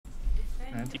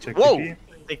Check Whoa! TP.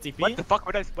 Take TP. What the fuck?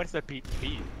 What is that P?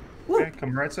 Okay,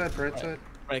 come right side, right side.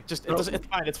 Right, just it's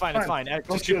fine, it's fine, it's fine.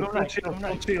 Full Just keep shield, going full right, keep shield, going full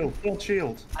right. shield, full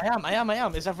shield. I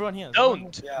am. Is everyone here?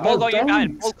 Don't! Yeah. Ball going don't.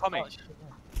 behind, ball coming.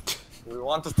 We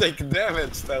want to take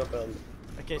damage, Turtle.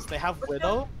 Okay, so they have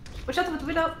Widow. Watch out with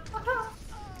Widow.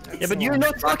 Yeah, but you're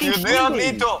not But fucking you don't shielding.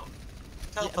 need to! Yeah,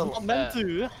 I'm Turtle, not meant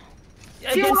to.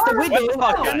 Against the What Widow, the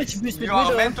fuck, damage guys? boost with you are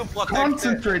Widow. meant to protect it.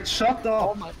 Concentrate, shut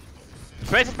Oh up. my.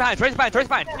 Trace is behind, Trace is behind, Trace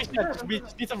is behind!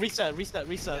 Reset, we need to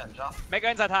reset. Yeah, just Mega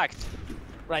inside hacked.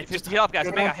 Right, Just just heal up, guys.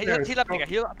 Go Mega, downstairs. heal up, Mega,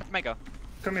 heal up at Mega.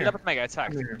 Come Heal here. up at Mega, it's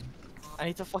hacked. Come here. I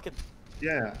need to fucking.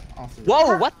 Yeah, after.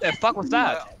 Whoa, what the fuck was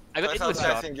that? I got Try English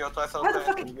shot. tracing you, try How the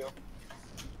fuck- tracing you.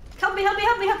 Help me, help me,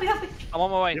 help me, help me, help me. I'm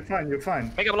on my way. You're fine, you're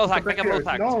fine. Mega blow hacked, Come Mega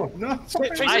back blow here. hacked. No, no.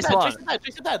 Trace Nice is dead, one.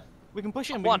 Trace is dead. We can push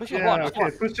him, we One, can push him. Yeah, one.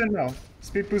 okay, push in now.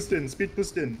 Speed boost in, speed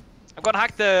boost in. I'm gonna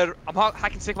hack the. I'm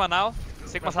hacking Sigma now.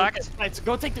 Sigma's hacked. Right, so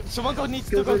go take the. Someone needs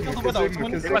Kill to go Sigma, kill the kill Widow. Sigma,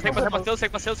 Someone kill Sigma, Sigma. Sigma, still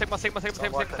Sigma, still Sigma, Sigma, Sigma,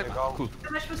 Somewhere Sigma, can Sigma. you go? Cool. How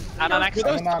much was Anna next.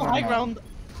 Widow's No, still no, high no. ground.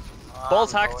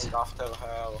 Ball's I'm hacked. going after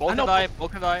her. Ball I know. can die, ball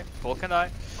can die, ball can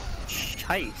die.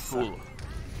 Scheiße. Cool.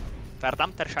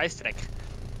 Verdammter Scheißdreck.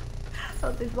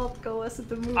 That did not go as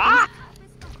the movie. Ah!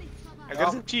 I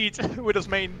got a cheat. Widow's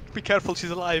main. Be careful,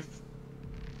 she's alive.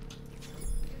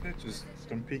 Yeah, just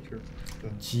don't peek her.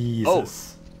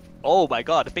 Jesus. Oh my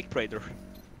god, a big trader.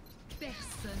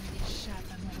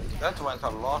 That went a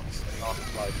lot, not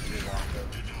like we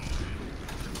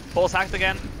wanted. Ball's hacked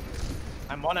again.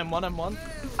 I'm one.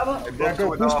 Yeah, go,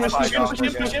 With push, our push, fight push, again. push,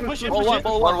 push, him, push him, Ball push one, him.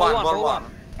 ball Ball one, one, ball ball one.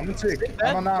 one. I'm gonna take. Dead,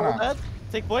 I'm on ball Nana. dead.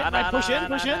 Take point, right, push in,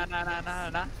 push in.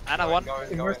 Anna one. Going,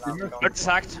 Mercy, going, mercy. going. Mercy's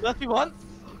hacked. Lefty one.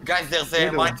 Guys, there's a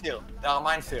Widow. minefield. There are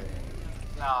minefield.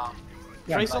 No,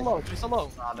 Yeah, Trace low, Trace low.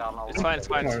 no, there are no. It's fine, it's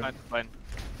fine, it's fine, it's fine.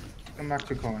 Come back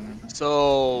to corner.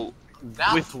 So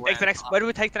That we take the next. Where do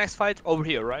we take the next fight? Over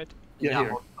here, right? Yeah,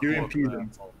 here. You impede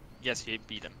them. Yes, you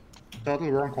beat him. Total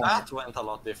wrong corner. That went a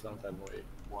lot different than we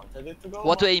wanted it to go.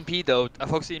 What to AMP though? I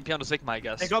focus the AMP on the Sigma, I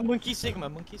guess. They got Monkey Sigma,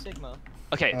 Monkey Sigma.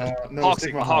 Okay, No, Hawk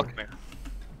Sigma Sigma, Hawk. Hawk.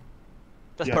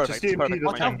 That's Yeah, perfect. just That's EMP perfect. the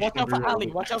Watch out, tank. watch out for Don't be Ali,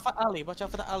 real. watch out for Ali, watch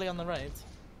out for the Ali on the right.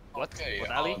 Okay, What,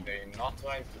 are Ali? they not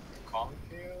trying to come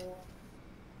here?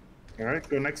 Alright,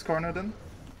 go next corner then.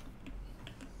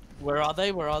 Where are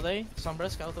they? Where are they? Sombra,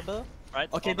 scout a bit.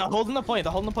 Right? Okay, they're holding the point,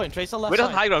 they're holding the point. Trace the left We're on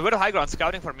side. high ground. We're on high ground.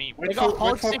 Scouting for me. Wait got for,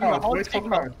 Hawk wait for Sigma, card, Hawk wait for Sigma.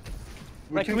 card.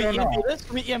 We Right, can can we go EMP now. this?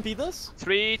 Can we EMP this?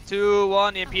 3, 2,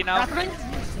 1. EMP now. Catherine?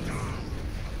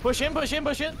 Push in, push in,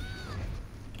 push in.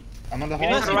 I'm on the Mercy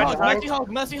Mercy hog. right, hog, right. mercy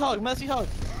hog, mercy hog, mercy hog.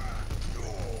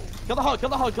 Kill the hog, kill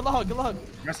the hog, kill the hog, kill the hog.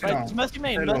 Mercy Right, now. it's mercy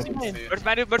main, Stay mercy low. main. Where's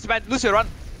man? Where's man? Lucio, run.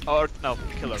 Or no,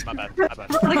 killer. My bad. My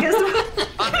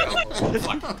bad.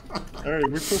 Alright,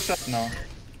 we push up now.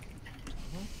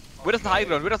 We're on the high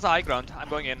ground. We're on the high ground. I'm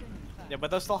going in. Yeah,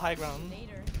 but they're still high ground.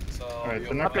 So Alright, you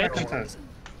they're not gonna Okay. contest.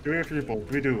 Do we have people?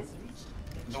 We do.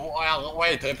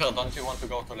 Wait, Ripper, don't you want to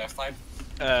go to left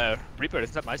side? Reaper,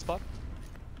 is that my spot?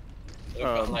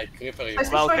 Ripper, like Ripper, you.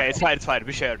 Well, okay, it's fine. It's fine.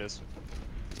 We share this.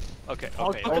 Okay.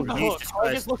 Hog Okay. looking for hook.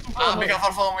 Hog is looking for Ah, be hook.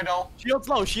 careful for me though. Shields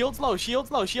low, shields low,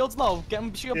 shields low, shields low. Get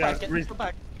him shield Yeah, back, get him shield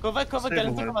back. Cover, cover, get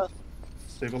him Stabilize. cover.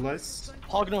 Stabilize.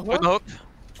 Hog no Good hook. hook.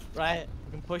 Right,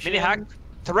 we can push Mini in. hack.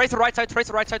 To race the right side. Trace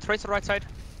the right side. Trace the right side.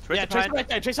 Trace Yeah, the trace right. the right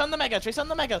side, trace on the mega, trace on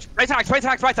the mega. Trace the hack. Trace the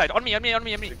hack. Right side. On me. On me. On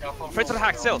me. On me. Be careful Trace the for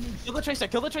hack. me, Still. Kill the tracer,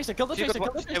 kill the tracer, kill the She tracer, got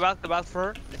kill the one. tracer. The belt for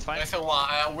her. It's fine. Tracer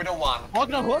one, Widow one. Hog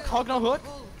no hook, hog no hook.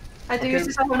 I do use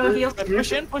this on no heal.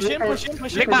 Push in, push in, push in,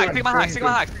 push in. Sigma hack. Sigma hack. Sigma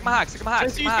hack. Sigma hack. Sigma hack.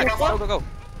 Sigma hack. Go go go.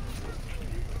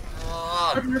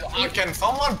 Can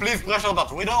someone please pressure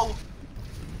that Widow?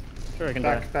 Sure, I can do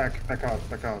that. Back out,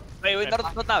 back out. Wait.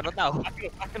 Not now. Not now.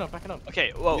 Backing up, backing up.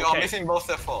 Okay. Whoa. You are Okay. missing both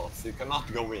efforts, you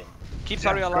cannot go in. Keep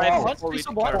Saria Yeah, alive. go. before we Piece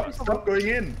of turn. water. Stop going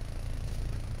in.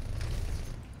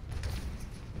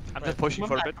 I'm just pushing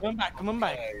for a bit. Come back, come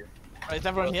back. Okay. Right, is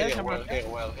everyone here? Well Everyone here? here,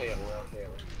 well here, well here.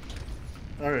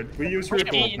 Alright, we use Push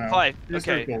Ripple me in now. five. Use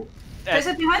Okay. Ripple. Trace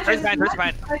it behind, Trace trace it behind. Trace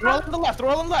behind. Roll on the left,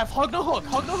 roll on the left. Hog no hook,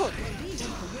 hog no hook.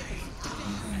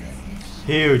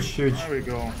 Huge, huge. There we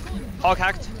go. Hog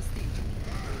hacked.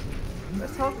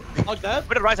 Let's hope. Hog dead.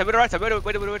 With the right side. With the right side. Wait.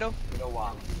 Widow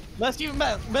one.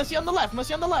 Mercy on the left,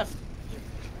 mercy on the left.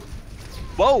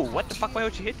 Whoa. What the fuck? Why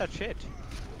would you hit that shit?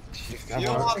 If That you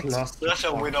was want class.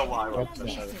 pressure Widow one, I will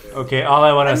pressure it. Okay, all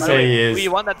I wanna say We is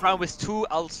won that round with 2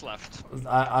 ults left.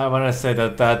 I wanna say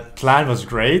that that plan was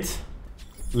great.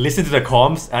 Listen to the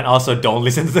comms and also don't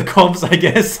listen to the comms, I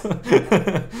guess.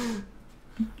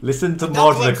 Listen to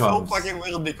more to the That was so comms. fucking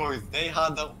weird because they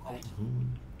had a...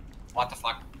 What the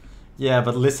fuck? Yeah,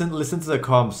 but listen to the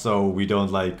comms so we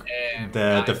don't like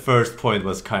the guys. first point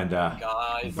was kinda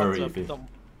Guys. very Don't- iffy. don't-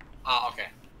 Ah, okay.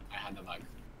 I had behind the mic.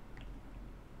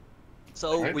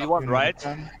 So Right, we won, right?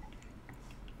 So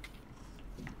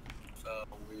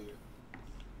we.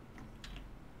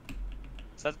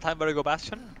 Is that the time where we go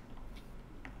Bastion?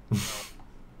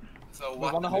 So We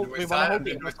what wanna did hold- we we wanna stand? hold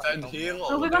Did the we other stand side. here So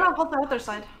or we're there? gonna hold the other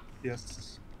side.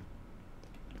 Yes.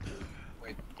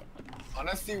 Wait.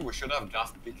 Honestly, we should have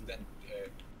just picked the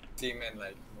team and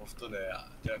like moved to the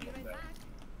church up there.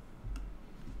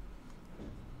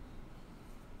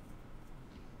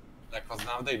 Like, cause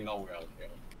now they know we are here.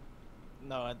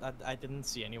 No, I didn't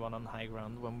see anyone on high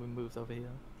ground when we moved over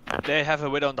here. They have a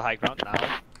widow on the high ground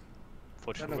now.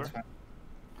 For That sure. looks fine.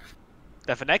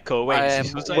 They have an echo.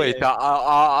 Wait, Wait,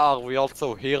 are we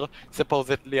also here?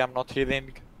 Supposedly I'm not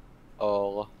healing,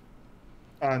 or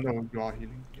No, you are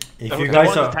healing. If they're you rolling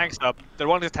guys the are, tanks up. They're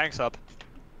rolling the tanks up.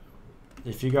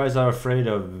 if you guys are afraid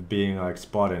of being like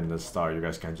spotted in the start, you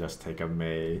guys can just take a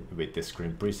Mei with this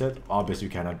screen preset. Obviously,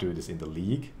 you cannot do this in the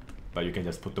league, but you can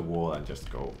just put the wall and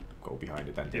just go behind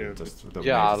it and then Yeah. just the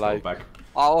Yeah, Mei just like- go back.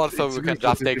 also It's we can useless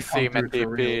just if take you can't Sim do and it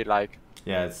for TP, real. like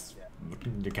Yeah,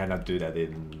 you cannot do that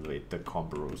in with the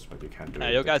comp rules, but you can do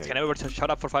it. You with guys, the can everyone just shut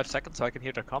up for 5 seconds so I can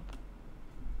hear their comp?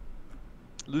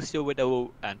 Lucio,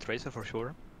 Widow, and Tracer for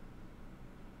sure.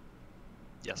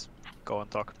 Yes, go on,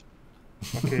 talk.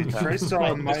 Okay, Tracer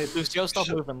Wait, might. Lucio, stop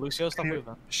Sh- moving. Lucio, stop Clear-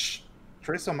 moving. Shh.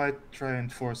 Tracer might try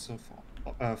and force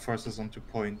us onto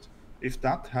point. If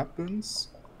that happens,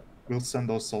 we'll send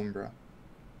our Sombra.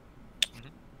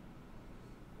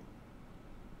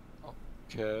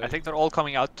 okay. I think they're all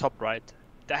coming out top right.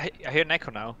 I hear an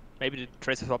echo now. Maybe the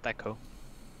Tracer swapped echo.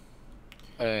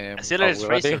 Still are is we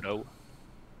Tracer ready? though.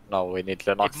 No, we need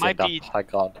Lennox might in that be- high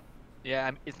ground.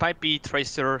 Yeah, it might be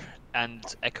Tracer and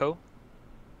Echo.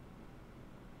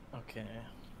 Okay.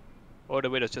 Or the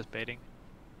Widow's just baiting.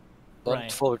 Don't,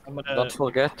 Right. I'm gonna- don't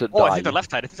forget to Oh, I die. think they're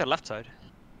left side. I think they're left side.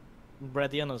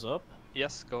 Radiana's up.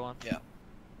 Yes, go on. Yeah.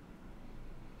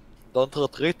 Don't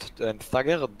retreat and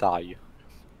stagger, die. Yes.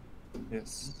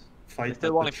 There's Fight.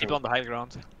 still at only the people on choke. the high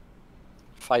ground.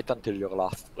 Fight until your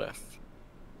last breath.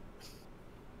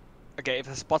 Okay, if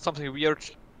I spot something weird,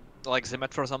 like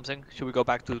Symmetra or something, should we go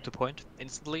back to point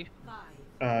instantly?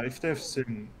 If they have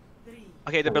Sim,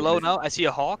 Okay, they're Oh, below maybe. now. I see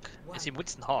a Hawk. I see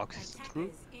Winston Hawk. Is it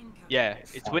true? Yeah,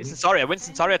 it's Fine. Winston Zarya.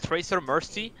 Winston Zarya, Tracer,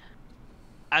 Mercy,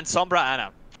 and Sombra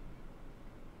Anna.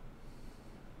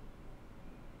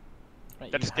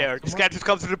 Right, They're you scared. have They're scared to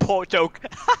come to the port joke.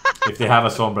 If they have a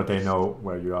Sombra, they know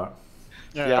where you are.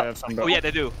 Yeah. Oh yeah,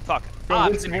 they do. Fuck. Go, Ah,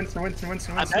 Winston. I'm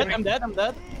dead, I'm dead, I'm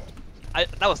dead.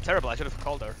 that was terrible. I should have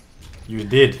called her. You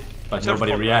did, but Just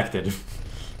nobody for- reacted.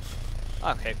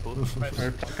 Okay, cool. Back up, Yeah.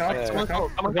 back up. Someone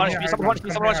Come watch here, me. high Someone ground, watch me.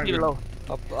 come Someone here, watch me high below.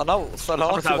 ground. No,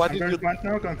 Salaki, out. why Go did you... point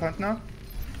now, go point now.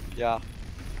 Yeah.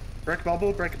 Break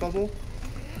bubble, break bubble.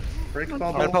 Break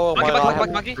bubble. Help Monkey, my-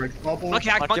 monkey, monkey. Break bubble. Monkey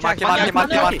hack, Monkey, monkey hack,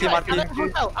 monkey, monkey hack. monkey, monkey. Anna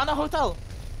hotel, Anna hotel.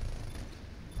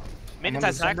 I'm on Minute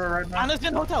the hack. Sombra right now. Anna's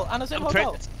in hotel, Anna's in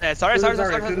hotel. Sorry. Kill the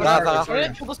Zarya.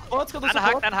 Wait, kill the support, kill the Anna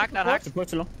support. hack, Anna hack.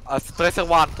 Tracer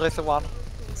 1, Tracer 1.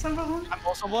 Sombra one. I'm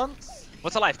also one.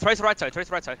 What's alive? Tracer right side,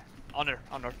 Tracer right side. Honor.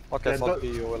 Okay, Yeah, so don't-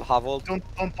 you will have ult. Don't.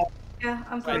 Yeah,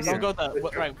 I'm Right, close. don't go there.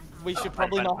 Right, we should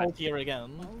probably fine, not fine. hold here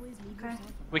again. Okay.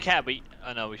 We can,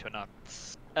 oh no, we should not.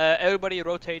 Everybody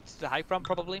rotate the high ground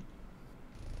probably.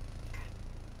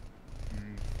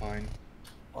 Fine.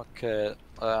 Okay,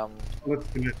 Oh, it's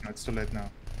too late now. It's too late now.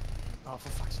 Oh, for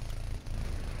fuck's sake.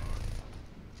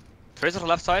 Tracer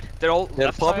left side. They're all they'll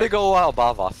left probably side. go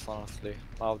above us, honestly.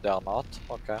 No, they are not.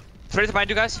 Okay. Tracer behind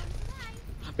you guys.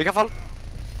 Be careful!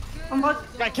 On board.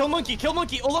 Right, kill monkey,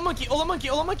 all the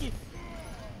monkey.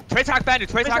 Tracer hack behind you.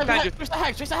 Tracer hack behind you.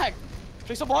 Tracer hack.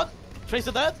 Tracer what?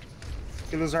 Tracer dead?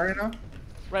 Kill the Zarya now.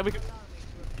 Right,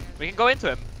 We can go into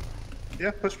him.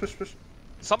 Yeah, push.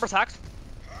 Sombra's hacked.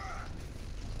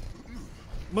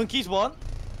 monkey's one.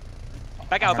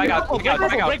 Back out. Back out.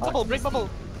 Break bubble.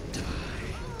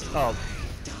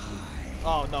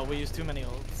 Oh no, we used too many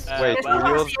ults. Wait, There's no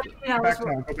you one use... yeah, Go let's back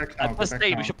roll. now. Go back now. At Go this back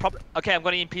stage, now. we should probably. Okay, I'm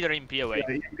gonna EMP their EMP away.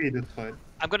 Yeah, EMP, that's fine.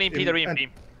 I'm gonna EMP their EMP.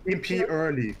 EMP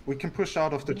early. We can push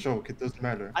out of the choke. It doesn't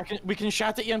matter. We can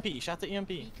shout the EMP.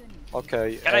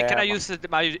 Okay, Can I use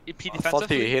my EP Salty,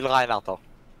 defensively? heal Reinhardt though.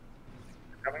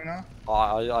 Coming now.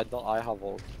 I don't, I have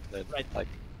ult. Right. Like,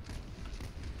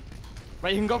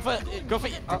 Right, you can go for.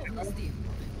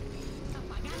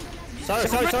 Sorry.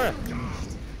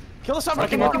 Kill the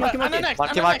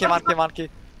Sombra. monkey.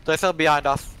 Tracer behind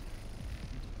us.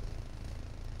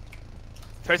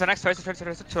 Tracer next. Tracer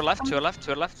to your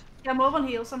left. Yeah, I'm low on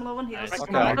heals. I'm low on heals. Nice.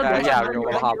 Okay, I'm gonna okay, go yeah, down. you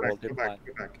will have ult, Go you're back.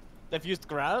 fine. They've used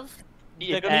Grav.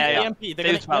 Yeah, They're gonna use yeah. EMP. They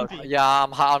They're use gonna Valve. EMP. Yeah,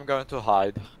 I'm going to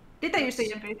hide. Did they use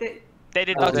the EMP? They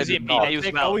did not they use did EMP, not. they used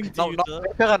They're well. going to No, use no, the-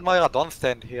 Reaper and Moira don't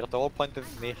stand here. The whole point is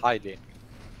me hiding.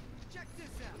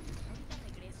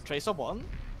 Tracer 1.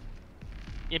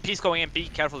 EMP's going in, be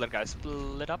careful there guys.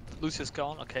 Split up. Lucius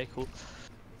gone, okay, cool.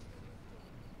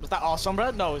 Was that our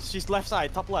Sombra? No, she's left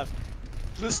side, top left.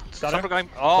 Sombra going.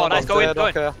 Oh, nice, go in, Dead, go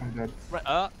in. okay. I'm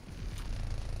dead.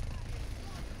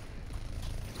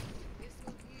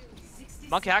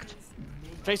 Monkey hacked.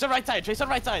 Tracer right side, Tracer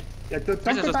right side. Yeah, don't is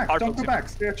go just back, partial don't go tip. back,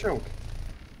 stay a choke.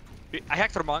 I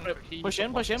hacked her monk. Push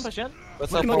in, push in, push in.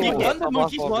 Let's Monkey have one, Monkey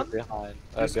Monkey's one one. behind.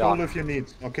 Just behind. call if you need.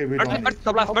 Okay, we Mercy, don't. Mercy,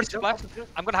 top left, Mercy, top left.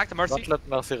 I'm gonna hack the Mercy. Don't let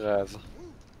Mercy res.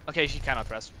 Okay, she cannot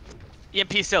rest.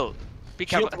 EMP still. Be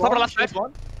careful. Shield Top one, left, shield right?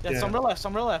 one. Yeah, Yeah. Sombra left,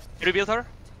 Sombra left. You revealed her?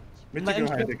 Mid No, to go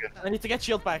hide again. I need to get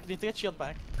shield back, I need to get shield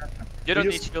back. You don't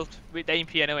We need use- shield with the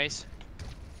EMP anyways.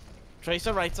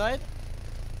 Tracer right side.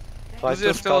 Try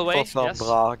Lucius to still scout away, for yes.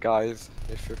 Sombra, guys,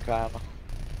 if you can.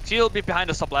 Shield be behind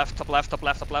us, top left, top left, top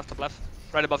left, top left, top left.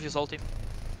 Right above your soul team.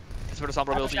 That's where the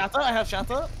Sombra I will have be. Shatter, I have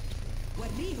Shatter.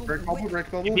 Break bubble, break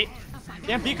bubble. EMP.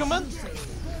 Yeah, B coming.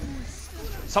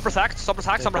 Sombra's hacked, Sombra's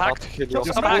hacked, Sombra hacked. Kill Kill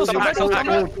you. Sombra, Sombra,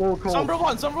 Sombra. Cool, cool. Sombra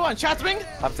 1, shattering.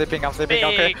 I'm sleeping, okay.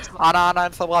 Big. Ana,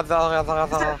 and Sombra,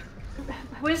 Zara.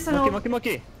 Winston, Monkey, no. monkey,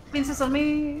 monkey. Vincent's on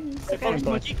me. It's okay.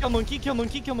 Monkey, kill monkey, kill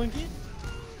monkey, kill monkey.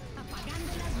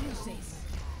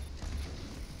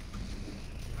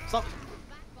 Stop.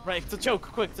 Right, to choke,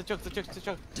 quick, to choke.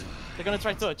 They're gonna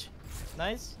try touch.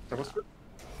 Nice. That was good.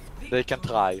 They can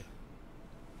try.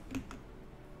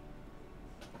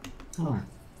 Can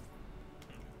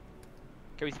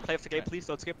we play off the game, please?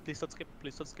 Don't skip, please don't skip,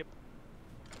 please don't skip.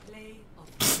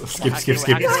 Skip. Hack it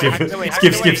away, hack it away.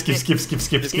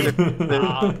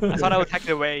 I thought I would hack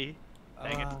it away.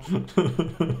 Dang it.